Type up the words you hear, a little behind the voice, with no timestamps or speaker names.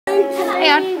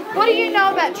Hang on. What do you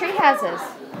know about tree houses?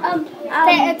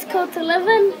 That it's cool to live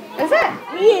in. Is it?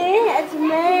 Yeah, it's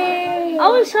me. I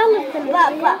wish I lived in a tree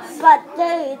house. But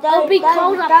they It'll be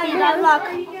cold up don't there, have though.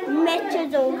 like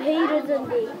matches or heaters in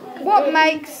there. What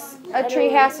makes a tree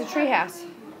house a tree house?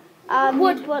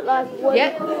 Wood. You put like wood.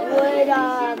 Yep. Wood.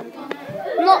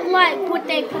 Not like wood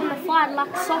they put in the fire,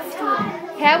 like soft wood.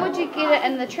 How would you get it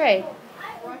in the tree?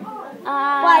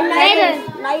 By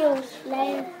nails.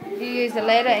 You use a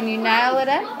ladder and you nail it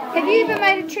in. Have you ever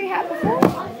made a tree hut before?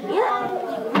 Yeah.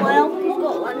 My uncle's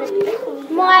got one.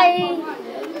 My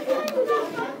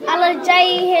Ella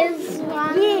J has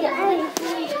one. Yeah.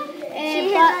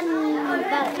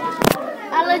 But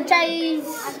Ella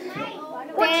J's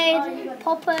dad,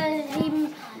 Papa,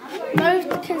 him moved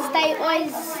because they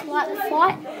always like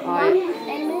fight.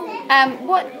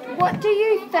 What do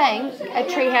you think a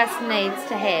tree house needs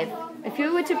to have? If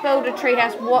you were to build a tree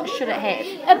house, what should it have?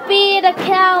 A bed, a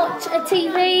couch, a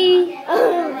TV.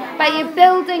 But you're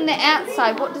building the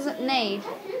outside. What does it need?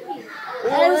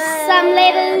 Some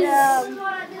ladders.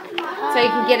 So you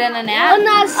can get in and out? Oh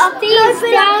no, stairs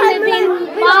down and then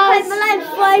bars.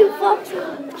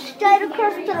 Straight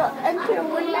across into the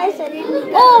windows and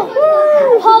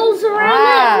Poles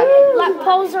around it. Like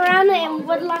poles around it and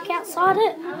wood like outside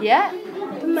it. Yeah. So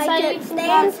you can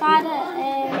go inside it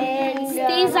and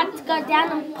stairs like to go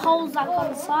down and poles like on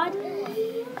the side.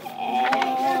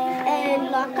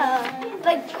 and like a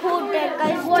big cord that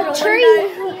goes What to the tree?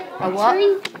 window. A what?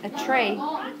 Tree. A tree.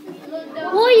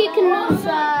 Or you can use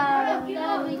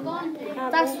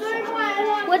that's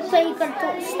wood, so you can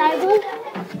put stable.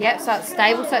 Yep, so it's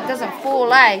stable, so it doesn't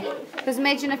fall, eh? Because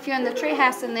imagine if you're in the tree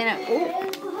house and then it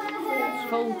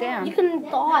falls down. You can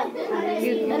die.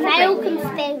 The nail can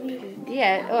stab you.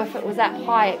 Yeah, or if it was up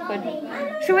high, it could.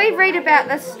 Should we read about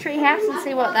this tree house and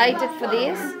see what they did for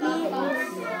theirs?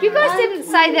 You guys didn't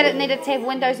say that it needed to have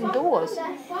windows and doors.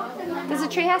 Does a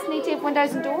tree house need to have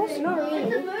windows and doors? Not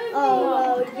really.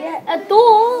 Oh, yeah. A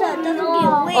door. So it doesn't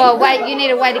get wet. Oh, wait, you need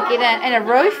a way to get in. And a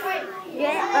roof?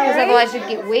 Yeah. Because otherwise you'd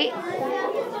get wet.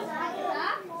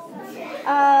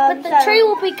 But the tree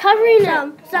will be covering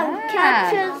them. Some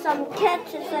couches so you can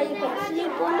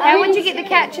sleep on it. How would you get the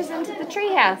couches into the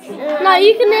tree house? No,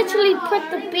 you can actually put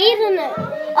the bed in it.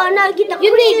 Oh no, get the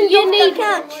cushions off the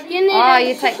couch. Oh,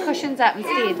 you take cushions up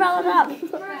instead. Throw it up.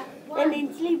 And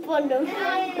then sleep on them. No.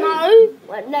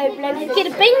 What? No, blanket. Get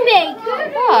a beanbag.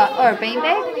 What? Or a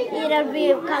beanbag? Yeah, that'd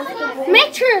be comfortable.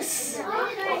 Mattress.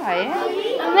 Oh,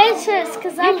 yeah. A mattress,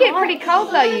 because You get pretty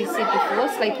cold though, you said before,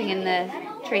 sleeping in the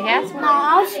tree house. No,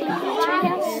 I'll sleep in the tree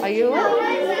house. Are you all?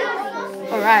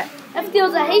 Alright. If there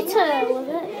was a heater with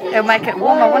it. It'll make it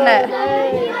warmer, wouldn't it?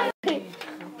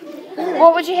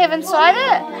 What would you have inside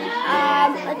it?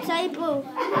 A table.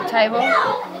 A table. A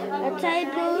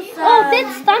table. Oh,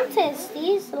 that's stunted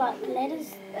stairs, like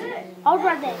ladders. I'd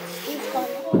rather stairs like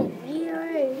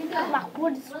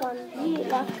wood one.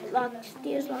 Yeah, like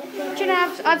stairs like that. Do you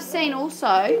know, I've seen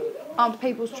also on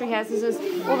people's tree houses is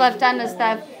all they've done is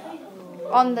they've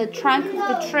on the trunk of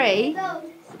the tree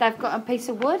they've got a piece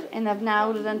of wood and they've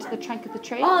nailed it into the trunk of the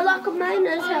tree. Oh, like a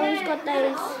miner's how he's got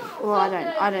those. Well,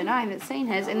 I don't know. I haven't seen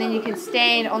his. And then you can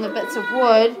stand on the bits of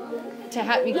wood to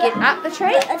help you get up the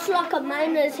tree. It's like a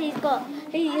miner's. He's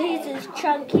his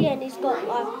trunk here and he's got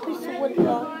like a piece of wood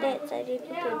like that so that he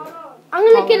can. I'm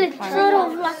going to get a Sort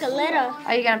of like a ladder.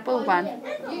 Are you going to build one?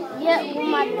 Yeah, with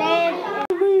my dad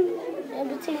and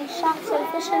between sharks and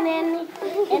fish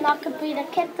and I could be the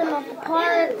captain of the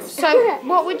pirates. So,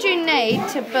 what would you need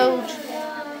to build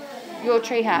your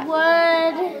tree hut?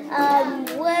 Wood,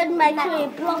 make sure you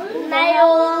block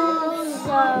Nails,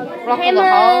 Block all the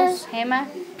hammer. holes, hammer.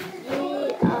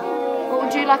 What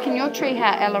would you like in your tree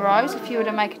hut, Ella Rose, if you were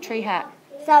to make a tree hut?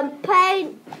 some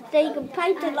paint so you can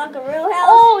paint it like a real house.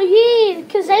 Oh yeah,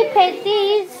 because they paid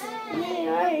these. Yeah,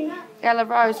 right. Ella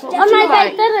Rose, what Oh would no, you they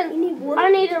like? didn't. You need wood. I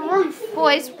need a roof.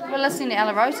 Boys, we're listening to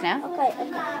Ella Rose now. Okay.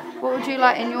 What would you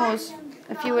like in yours?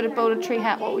 If you were to build a tree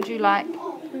hut, what would you like?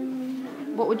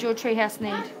 What would your tree house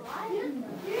need?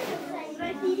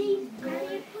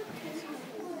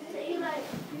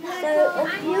 So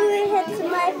if you had to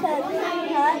make a tree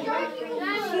hut,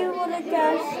 you would have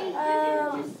just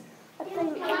I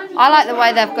think I like the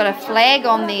way they've got a flag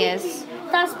on theirs.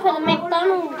 That's for the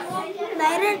McDonald's.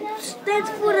 that's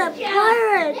for the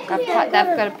pirates. They've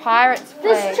got a pirate's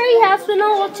This flag. tree house, when I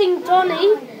was watching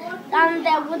Johnny,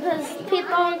 that with his pet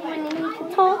dog when he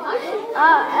could talk,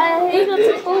 he got a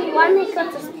full one, he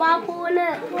got a sparkle in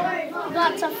it, he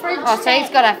got a fridge. Oh, so he's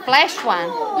got a flash one.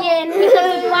 Yeah, and he got a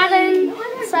button,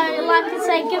 so like to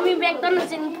say, give me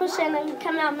McDonald's, and you push it and it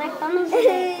come out McDonald's.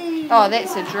 Oh,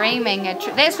 that's a dreaming.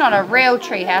 That's not a real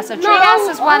tree house. A tree house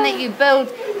is one that you build,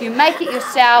 you make it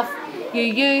yourself, you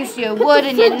use your wood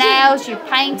and your nails, you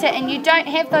paint it, and you don't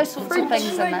have those sorts of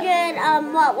things in it.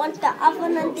 Want the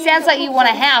oven and Sounds like you want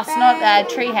a house, not a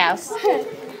tree house.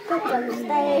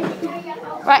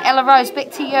 Right, Ella Rose,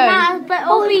 back to you. Nah, but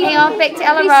Hang on, back to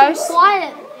Ella Rose.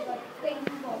 Quiet.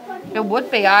 It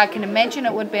would be. I can imagine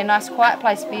it would be a nice quiet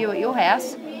place for you at your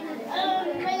house.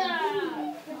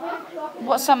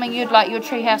 What's something you'd like your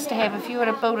tree house to have if you were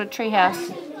to build a tree house?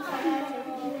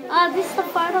 This is the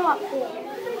photo up there.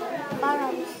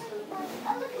 Photos.